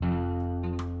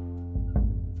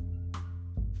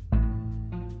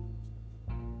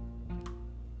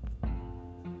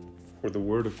For the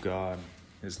word of God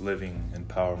is living and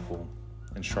powerful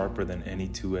and sharper than any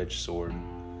two-edged sword,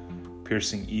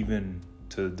 piercing even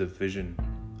to the division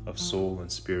of soul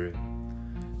and spirit,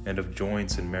 and of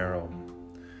joints and marrow,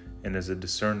 and is a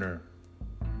discerner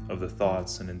of the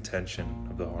thoughts and intention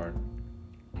of the heart.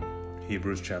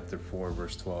 Hebrews chapter 4,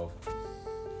 verse 12.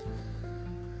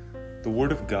 The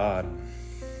Word of God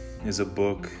is a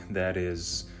book that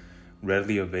is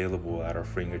readily available at our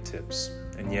fingertips,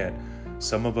 and yet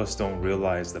some of us don't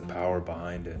realize the power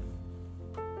behind it.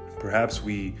 Perhaps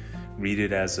we read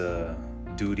it as a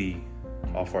duty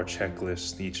off our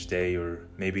checklist each day, or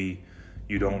maybe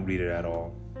you don't read it at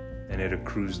all, and it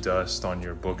accrues dust on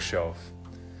your bookshelf.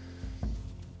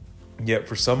 Yet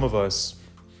for some of us,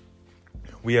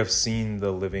 we have seen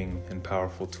the living and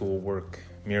powerful tool work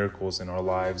miracles in our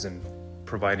lives and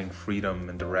providing freedom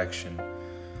and direction.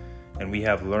 And we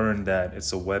have learned that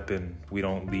it's a weapon we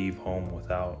don't leave home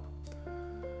without.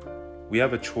 We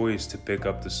have a choice to pick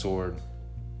up the sword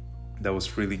that was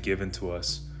freely given to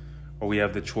us, or we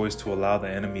have the choice to allow the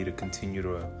enemy to continue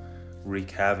to wreak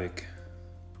havoc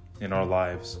in our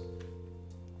lives.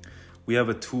 We have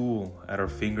a tool at our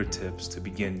fingertips to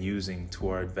begin using to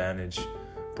our advantage,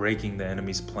 breaking the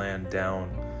enemy's plan down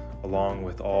along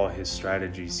with all his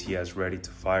strategies he has ready to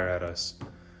fire at us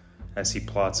as he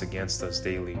plots against us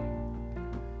daily.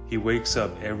 He wakes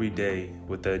up every day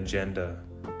with the agenda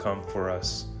come for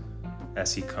us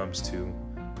as he comes to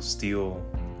steal,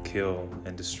 kill,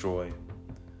 and destroy.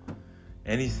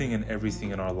 Anything and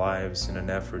everything in our lives in an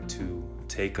effort to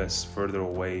take us further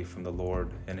away from the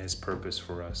Lord and his purpose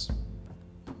for us.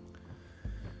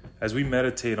 As we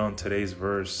meditate on today's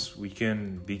verse, we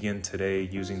can begin today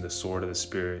using the sword of the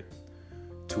Spirit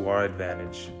to our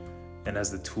advantage and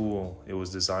as the tool it was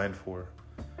designed for,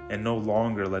 and no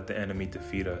longer let the enemy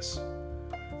defeat us.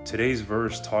 Today's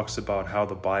verse talks about how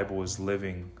the Bible is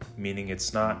living, meaning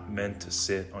it's not meant to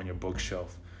sit on your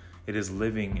bookshelf. It is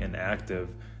living and active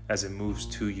as it moves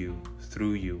to you,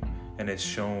 through you, and is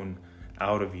shown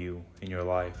out of you in your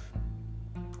life.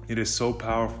 It is so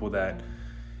powerful that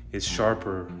it's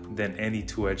sharper than any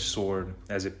two-edged sword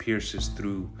as it pierces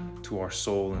through to our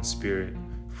soul and spirit,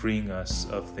 freeing us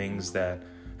of things that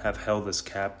have held us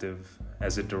captive,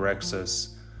 as it directs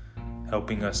us,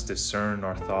 helping us discern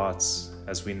our thoughts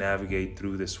as we navigate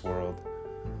through this world.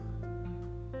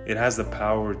 It has the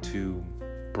power to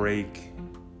break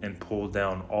and pull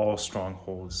down all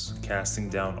strongholds, casting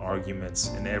down arguments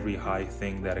and every high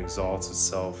thing that exalts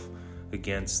itself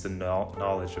against the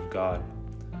knowledge of God.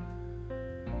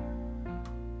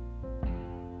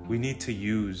 We need to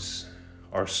use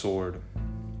our sword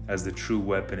as the true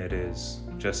weapon it is,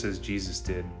 just as Jesus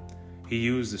did. He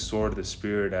used the sword of the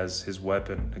Spirit as his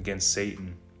weapon against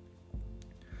Satan.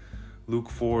 Luke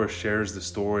 4 shares the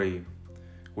story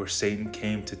where Satan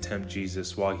came to tempt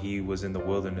Jesus while he was in the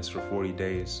wilderness for 40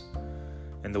 days.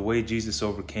 And the way Jesus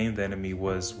overcame the enemy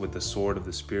was with the sword of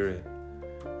the Spirit.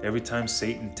 Every time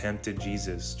Satan tempted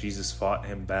Jesus, Jesus fought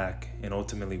him back and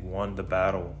ultimately won the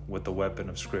battle with the weapon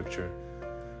of Scripture,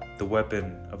 the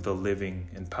weapon of the living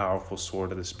and powerful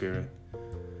sword of the Spirit.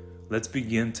 Let's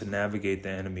begin to navigate the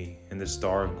enemy in this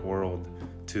dark world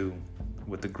too,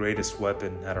 with the greatest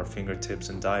weapon at our fingertips,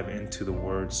 and dive into the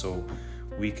Word so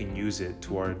we can use it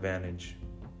to our advantage.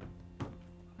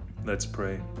 Let's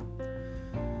pray.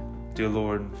 Dear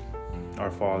Lord,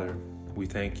 our Father, we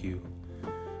thank you.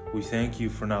 We thank you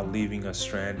for not leaving us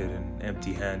stranded and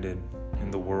empty-handed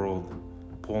in the world,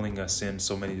 pulling us in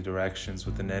so many directions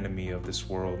with an enemy of this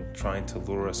world trying to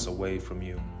lure us away from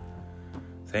you.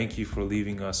 Thank you for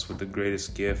leaving us with the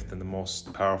greatest gift and the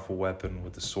most powerful weapon,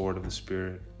 with the sword of the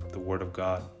Spirit, the Word of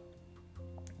God.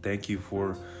 Thank you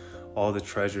for all the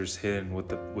treasures hidden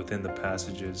within the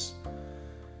passages,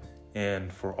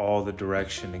 and for all the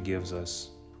direction it gives us.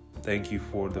 Thank you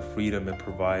for the freedom it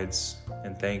provides,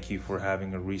 and thank you for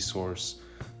having a resource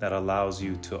that allows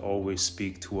you to always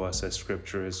speak to us as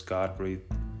Scripture is God-breathed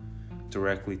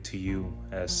directly to you,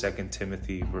 as 2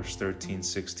 Timothy verse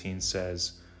 13-16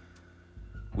 says.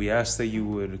 We ask that you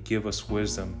would give us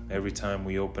wisdom every time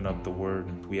we open up the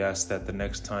Word. We ask that the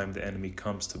next time the enemy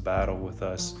comes to battle with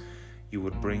us, you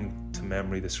would bring to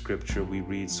memory the Scripture we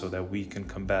read so that we can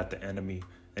combat the enemy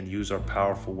and use our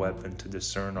powerful weapon to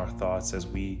discern our thoughts as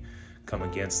we come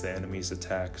against the enemy's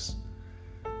attacks.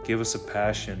 Give us a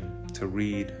passion to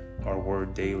read our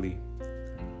Word daily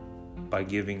by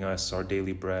giving us our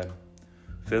daily bread,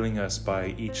 filling us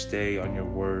by each day on your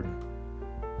Word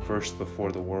first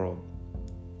before the world.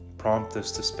 Prompt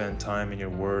us to spend time in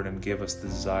your Word and give us the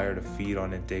desire to feed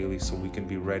on it daily so we can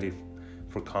be ready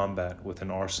for combat with an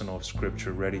arsenal of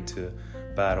Scripture ready to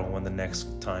battle when the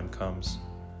next time comes.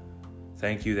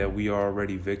 Thank you that we are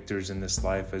already victors in this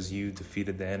life as you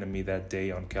defeated the enemy that day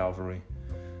on Calvary,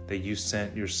 that you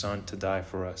sent your Son to die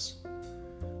for us.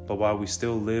 But while we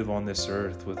still live on this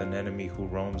earth with an enemy who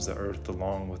roams the earth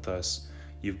along with us,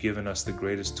 you've given us the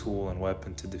greatest tool and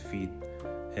weapon to defeat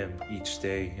him each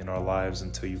day in our lives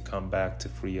until you come back to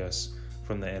free us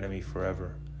from the enemy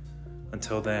forever.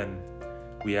 Until then,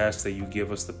 we ask that you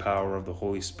give us the power of the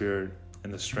Holy Spirit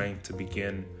and the strength to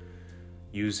begin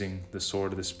using the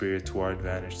sword of the Spirit to our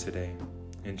advantage today.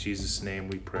 In Jesus' name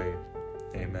we pray.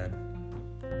 Amen.